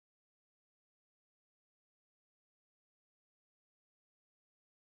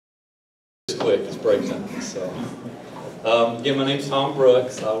quick. It's break time. So, again, my name's Tom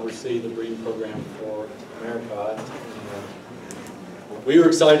Brooks. I oversee the breeding program for Americot. We were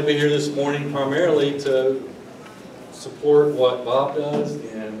excited to be here this morning primarily to support what Bob does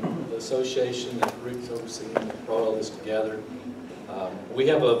and the association that Rick's overseeing that brought all this together. We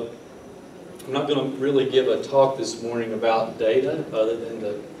have I'm not going to really give a talk this morning about data other than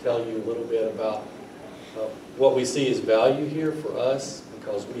to tell you a little bit about what we see as value here for us,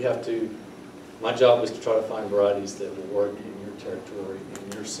 because we have to, my job is to try to find varieties that will work in your territory,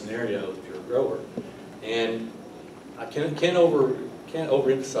 in your scenario if you're a grower. And I can't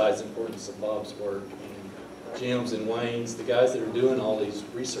overemphasize the importance of Bob's work and Jim's and Wayne's, the guys that are doing all these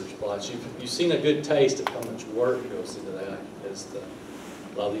research plots. You've seen a good taste of how much work goes into that, as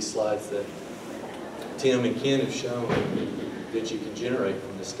a lot of these slides that Tim and Ken have shown that you can generate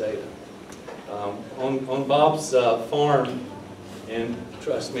from this data. On Bob's farm, and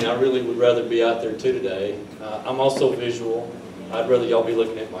trust me, I really would rather be out there too today. I'm also visual. I'd rather y'all be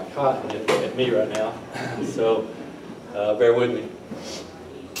looking at my cotton than at me right now, so bear with me.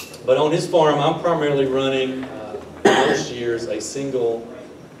 But on his farm, I'm primarily running most years a single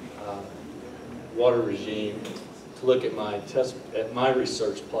water regime to look at my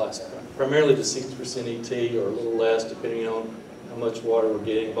research plots, primarily the 60% ET or a little less, depending on how much water we're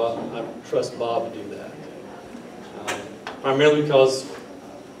getting. I trust Bob to do that. Primarily because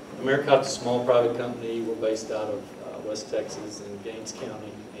Americot's a small private company. We're based out of West Texas and Gaines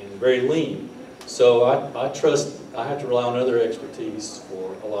County, and very lean. So I trust, I have to rely on other expertise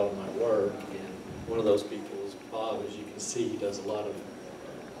for a lot of my work, and one of those people is Bob. As you can see, he does a lot of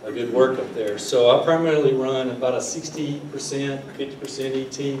good work up there. So I primarily run about a 60%, 50%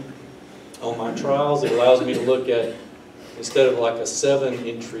 ET on my trials. It allows me to look at, instead of like a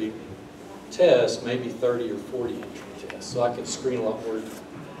 7-entry test, maybe 30 or 40 entry tests. So I can screen a lot more,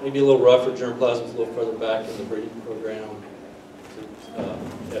 maybe a little rougher germplasms a little further back in the breeding program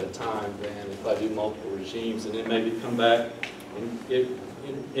at a time than if I do multiple regimes, and then maybe come back in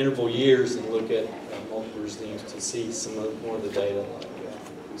interval years and look at multiple regimes to see more of the data like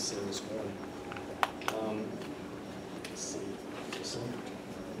we've seen this morning. Let's see.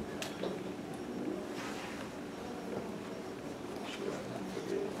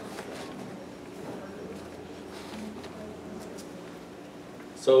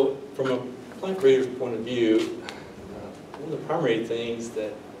 So from a plant breeder's point of view, one of the primary things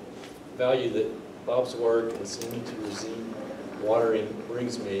that value that Bob's work and sending to regime watering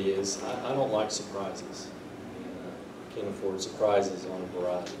brings me is I don't like surprises. Can't afford surprises on a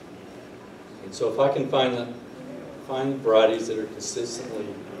variety. And so if I can find varieties that are consistently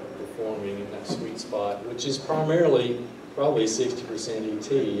performing in that sweet spot, which is primarily probably 60%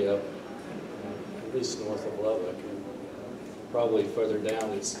 ET up at least north of Lubbock, and probably further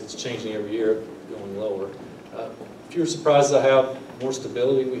down it's changing every year, going lower. Fewer surprises I have, more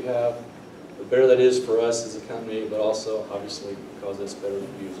stability we have, the better that is for us as a company, but also obviously because it's better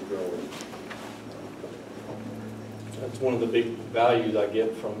for you as a grower. That's one of the big values I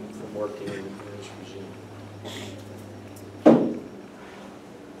get from working in this regime.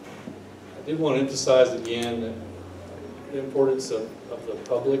 I did want to emphasize again the importance of the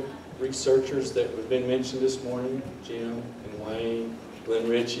public researchers that have been mentioned this morning, Jim and Wayne, Glenn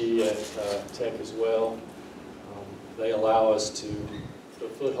Ritchie at Tech as well. They allow us to put a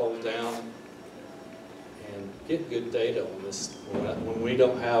foothold down and get good data on this when we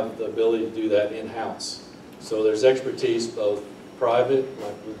don't have the ability to do that in-house. So there's expertise both private,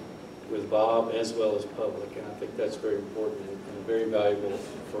 like with Bob, as well as public, and I think that's very important and very valuable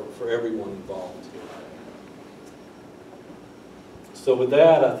for everyone involved. So with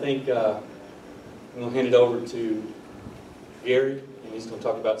that, I think I'm going to hand it over to Gary, and he's going to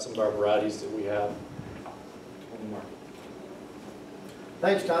talk about some of our varieties that we have on the market.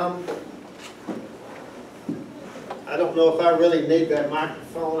 Thanks, Tom. I don't know if I really need that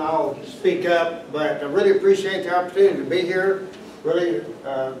microphone. I'll speak up, but I really appreciate the opportunity to be here. Really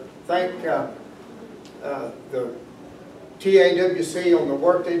thank the TAWC on the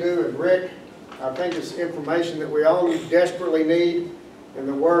work they do, and Rick. I think it's information that we all desperately need, and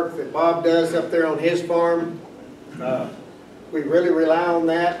the work that Bob does up there on his farm. We really rely on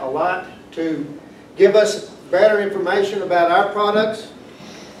that a lot to give us better information about our products.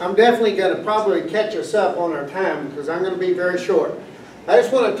 I'm definitely going to probably catch us up on our time because I'm going to be very short. I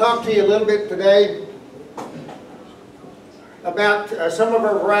just want to talk to you a little bit today about some of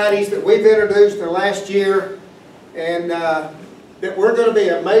our varieties that we've introduced in the last year, and that we're going to be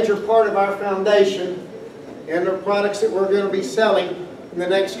a major part of our foundation and the products that we're going to be selling in the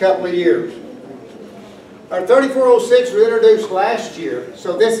next couple of years. Our 3406 was introduced last year,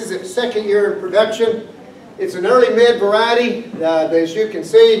 so this is its second year in production. It's an early mid variety that, as you can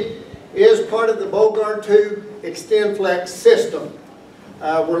see, is part of the Bogard 2 Extend Flex system.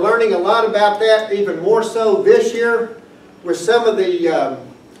 We're learning a lot about that, even more so this year with some of the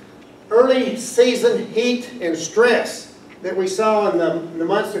early season heat and stress that we saw in the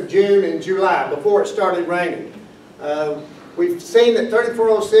months of June and July before it started raining. We've seen that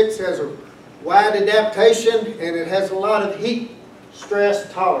 3406 has a wide adaptation and it has a lot of heat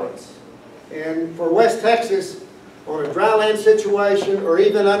stress tolerance. And for West Texas, on a dry land situation or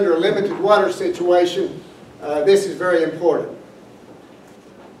even under a limited water situation, this is very important.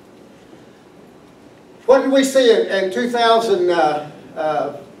 What did we see in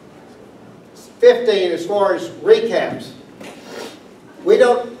 2015 as far as recaps? We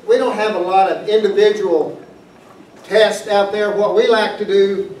don't have a lot of individual tests out there. What we like to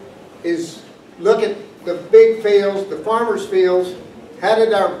do is look at the big fields, the farmers' fields. How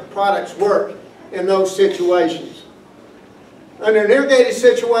did our products work in those situations? Under an irrigated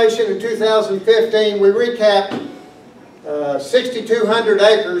situation in 2015, we recapped 6,200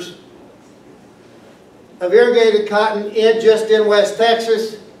 acres of irrigated cotton just in West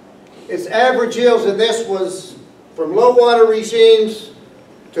Texas. Its average yields in this was from low water regimes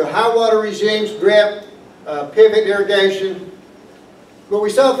to high water regimes, drip, pivot irrigation. But we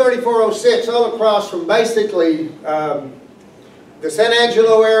saw 3406 all across from basically the San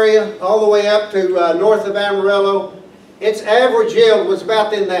Angelo area all the way up to north of Amarillo. Its average yield was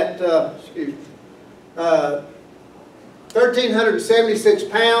about in that 1,376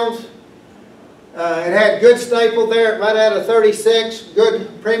 pounds. It had good staple there, right out of 36, good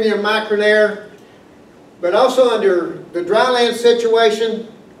premium micronair. But also under the dry land situation,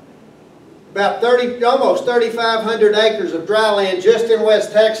 about almost 3,500 acres of dry land just in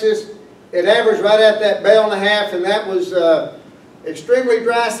West Texas. It averaged right at that bale and a half, and that was extremely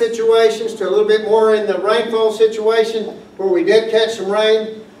dry situations to a little bit more in the rainfall situation where we did catch some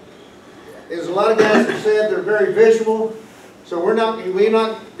rain. As a lot of guys have said, they're very visual. So we're not going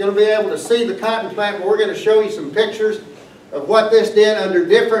to be able to see the cotton plant, but we're going to show you some pictures of what this did under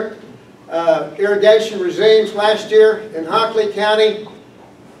different irrigation regimes last year in Hockley County.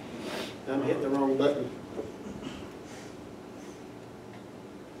 I'm hitting the wrong button.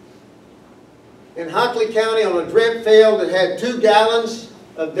 In Hockley County on a drip field that had 2 gallons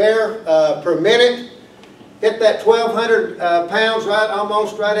of there per minute, hit that 1,200 pounds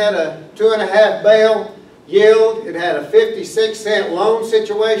almost right at a 2.5 bale yield. It had a 56-cent loan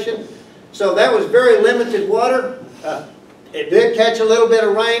situation, so that was very limited water. It did catch a little bit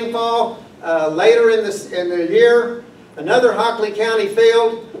of rainfall later in the year. Another Hockley County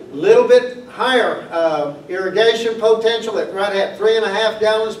field, a little bit higher irrigation potential at right at 3.5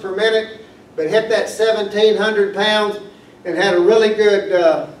 gallons per minute, but hit that 1,700 pounds and had a really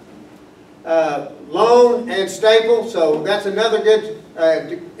good loan and staple. So that's another good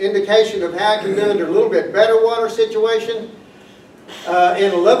indication of how it can do under a little bit better water situation.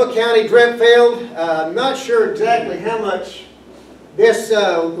 In a Lubbock County drip field, I'm not sure exactly how much this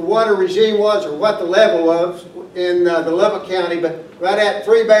water regime was or what the level was in the Lubbock County, but right at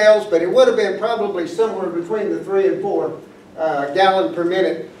 3 bales, but it would have been probably somewhere between the 3 and 4 gallon per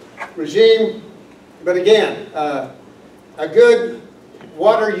minute regime. But again, a good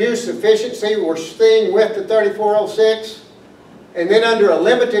water use efficiency we're seeing with the 3406. And then under a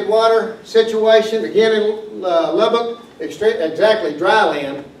limited water situation, again in Lubbock, exactly dry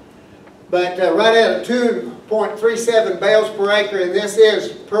land, but right at a 2.37 bales per acre, and this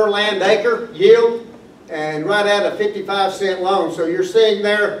is per land acre yield, and right at a 55-cent loan. So you're seeing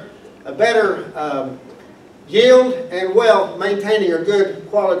there a better yield and well maintaining a good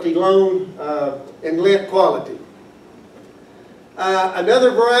quality loan and lint quality.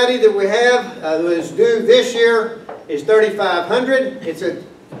 Another variety that we have that is due this year is 3,500. It's an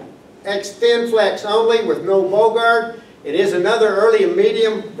Extend Flex only with no Bogard. It is another early and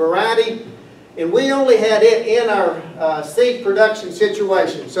medium variety, and we only had it in our seed production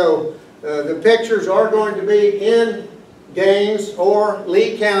situation. So the pictures are going to be in Gaines or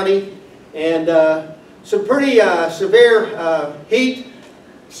Lee County, and some pretty severe heat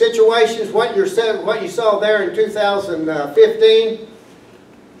situations. What you saw there in 2015,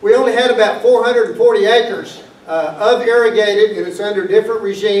 we only had about 440 acres of irrigated, and it's under different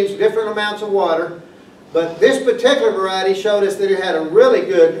regimes, different amounts of water. But this particular variety showed us that it had a really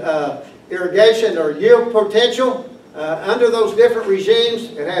good irrigation or yield potential under those different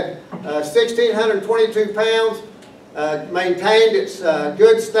regimes. It had 1,622 pounds, maintained its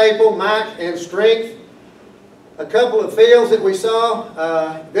good staple, mic, and strength. A couple of fields that we saw.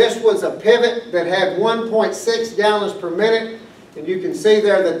 This was a pivot that had 1.6 gallons per minute. And you can see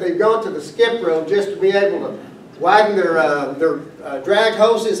there that they've gone to the skip road just to be able to widen their drag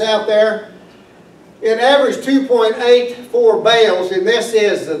hoses out there. It averaged 2.84 bales, and this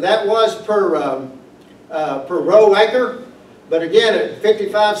is, that was per row acre. But again, at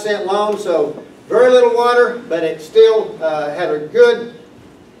 55-cent loan, so very little water, but it still had a good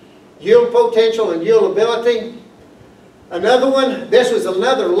yield potential and yieldability. Another one, this was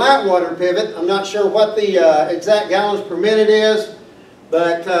another light water pivot. I'm not sure what the exact gallons per minute is,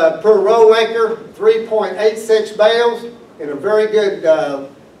 but per row acre, 3.86 bales, and a very good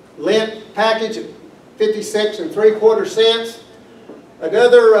lint package at 56 3/4 cents.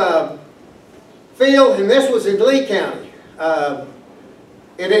 Another field, and this was in Lee County, and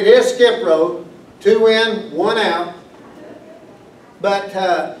it is skip road, 2 in, 1 out, but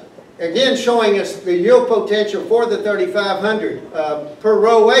again, showing us the yield potential for the 3500. Per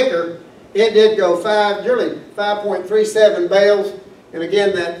row acre, it did go nearly 5.37 bales. And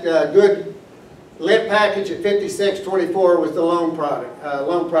again, that good lint package at 56.24 was the loan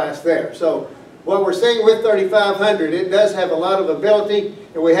price there. So what we're seeing with 3500, it does have a lot of ability.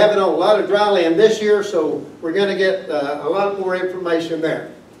 And we have it on a lot of dry land this year, so we're going to get a lot more information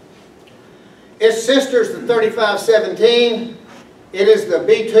there. Its sister's the 3517. It is the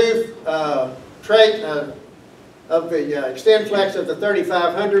B2 trait of the Extend-Flex of the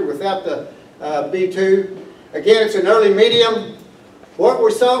 3500 without the B2. Again, it's an early medium. What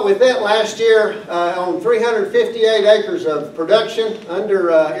we saw with that last year on 358 acres of production under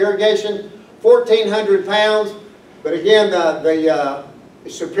irrigation, 1,400 pounds. But again, the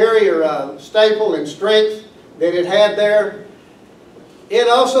superior staple and strength that it had there. It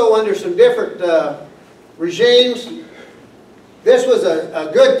also, under some different regimes, this was a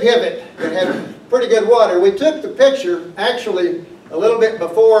good pivot that had pretty good water. We took the picture actually a little bit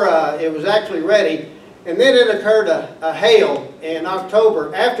before it was actually ready, and then it occurred a hail in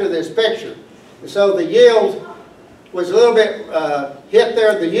October after this picture. And so the yield was a little bit hit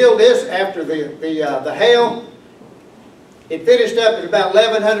there. The yield is after the hail. It finished up at about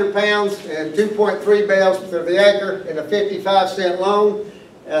 1,100 pounds and 2.3 bales per the acre and a 55-cent loan.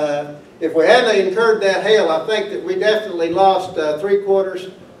 If we hadn't incurred that hail, I think that we definitely lost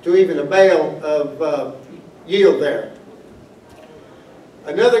 3/4 to even a bale of yield there.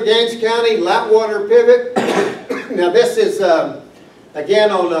 Another Gaines County light water pivot. Now this is again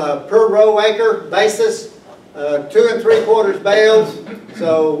on a per row acre basis, 2 3/4 bales.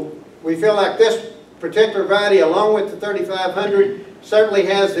 So we feel like this particular variety, along with the 3500, certainly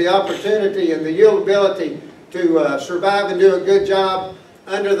has the opportunity and the yieldability to survive and do a good job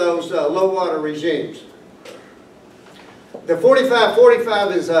under those low water regimes. The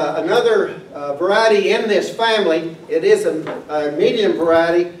 4545 is another variety in this family. It is a medium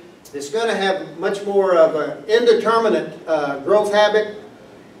variety. It's going to have much more of an indeterminate growth habit.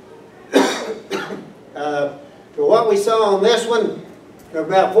 What we saw on this one,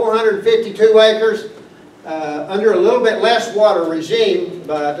 about 452 acres, under a little bit less water regime,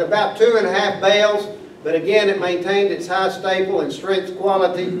 but about 2.5 bales. But again, it maintained its high staple and strength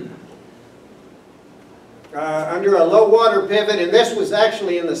quality. Under a low water pivot, and this was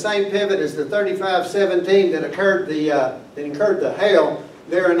actually in the same pivot as the 3517 that incurred the hail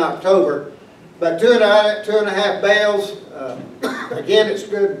there in October. But 2.5 bales. Again, it's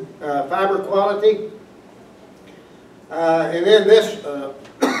good fiber quality. And then this a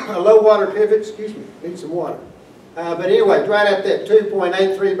low water pivot. Excuse me, need some water. But anyway, right at that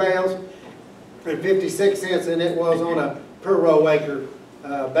 2.83 bales and 56 cents, and it was on a per row acre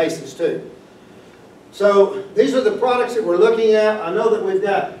basis too. So these are the products that we're looking at. I know that we've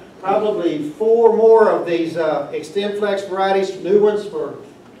got probably 4 more of these Extend-Flex varieties, new ones for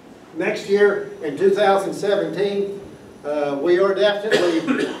next year in 2017. We are definitely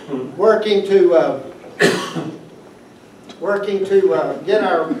working to get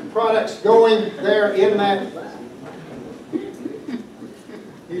our products going there in that.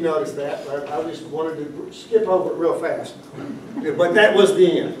 You noticed that, but I just wanted to skip over it real fast. But that was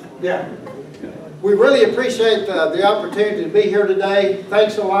the end. Yeah. We really appreciate the opportunity to be here today.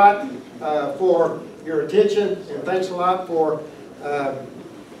 Thanks a lot for your attention, and thanks a lot for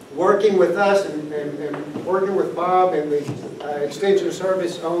working with us and working with Bob and the Extension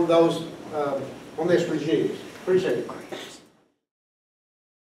Service on those on this regime. Appreciate it.